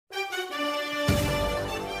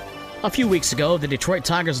A few weeks ago, the Detroit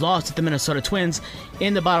Tigers lost to the Minnesota Twins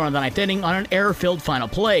in the bottom of the ninth inning on an error-filled final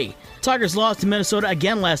play. Tigers lost to Minnesota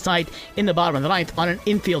again last night in the bottom of the ninth on an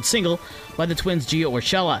infield single by the Twins' Gio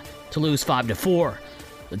Urshela to lose 5-4.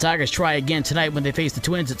 The Tigers try again tonight when they face the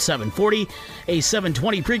Twins at 7:40, a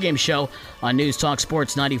 7:20 pregame show on News Talk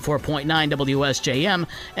Sports 94.9 WSJM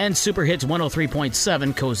and Super Hits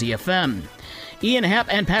 103.7 Cozy FM. Ian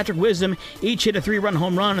Happ and Patrick Wisdom each hit a 3-run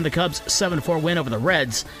home run in the Cubs' 7-4 win over the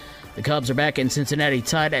Reds. The Cubs are back in Cincinnati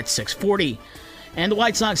tied at 6:40. And the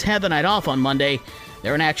White Sox had the night off on Monday.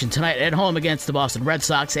 They're in action tonight at home against the Boston Red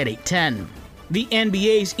Sox at 8:10. The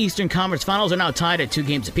NBA's Eastern Conference Finals are now tied at 2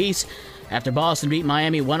 games apiece after Boston beat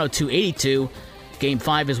Miami 102-82. Game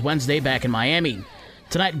 5 is Wednesday back in Miami.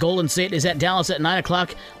 Tonight, Golden State is at Dallas at 9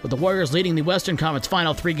 o'clock, with the Warriors leading the Western Conference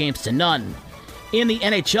Final 3-0. In the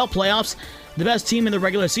NHL playoffs, the best team in the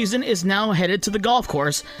regular season is now headed to the golf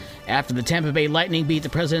course after the Tampa Bay Lightning beat the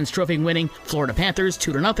President's Trophy-winning Florida Panthers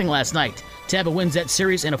 2-0 last night. Tampa wins that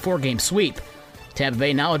series in a 4-game sweep. Tampa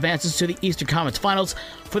Bay now advances to the Eastern Conference Finals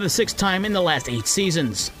for the 6th time in the last 8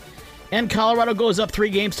 seasons. And Colorado goes up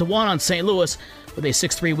 3-1 on St. Louis with a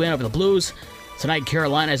 6-3 win over the Blues. Tonight,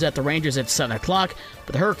 Carolina is at the Rangers at 7 o'clock,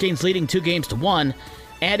 with the Hurricanes leading 2-1.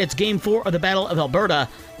 And it's Game 4 of the Battle of Alberta,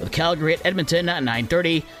 with Calgary at Edmonton at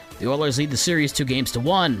 9:30. The Oilers lead the series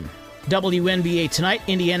 2-1. WNBA tonight,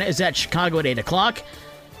 Indiana is at Chicago at 8 o'clock.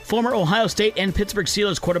 Former Ohio State and Pittsburgh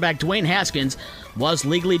Steelers quarterback Dwayne Haskins was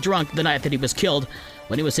legally drunk the night that he was killed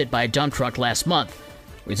when he was hit by a dump truck last month.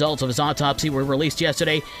 Results of his autopsy were released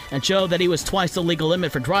yesterday and show that he was twice the legal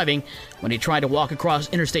limit for driving when he tried to walk across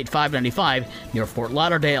Interstate 595 near Fort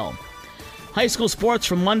Lauderdale. High school sports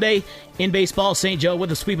from Monday. In baseball, St. Joe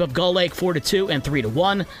with a sweep of Gull Lake 4-2 and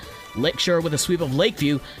 3-1. Lakeshore with a sweep of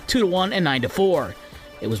Lakeview 2-1 and 9-4.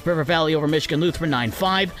 It was River Valley over Michigan Lutheran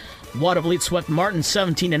 9-5. Waterville swept Martin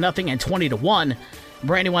 17-0 and 20-1.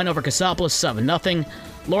 Brandywine over Cassopolis 7-0.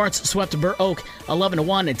 Lawrence swept Burr Oak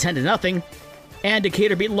 11-1 and 10-0. And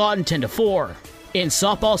Decatur beat Lawton 10-4. In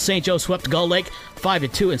softball, St. Joe swept Gull Lake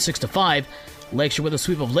 5-2 and 6-5. Lakeshore with a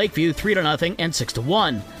sweep of Lakeview 3-0 and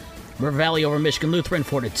 6-1. River Valley over Michigan Lutheran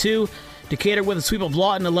 4-2. Decatur with a sweep of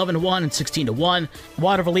Lawton 11-1 and 16-1.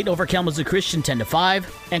 Waterville over Kalamazoo Christian 10-5.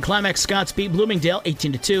 And Climax Scots beat Bloomingdale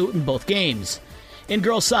 18-2 in both games. In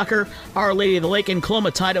girls soccer, Our Lady of the Lake and Coloma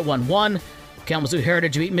tied at 1-1. Kalamazoo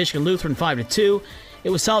Heritage beat Michigan Lutheran 5-2. It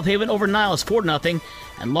was South Haven over Niles 4-0,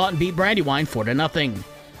 and Lawton beat Brandywine 4-0.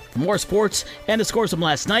 For more sports and the scores from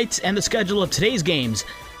last night's and the schedule of today's games,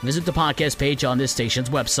 visit the podcast page on this station's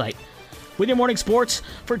website. With your morning sports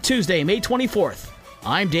for Tuesday, May 24th,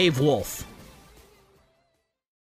 I'm Dave Wolf.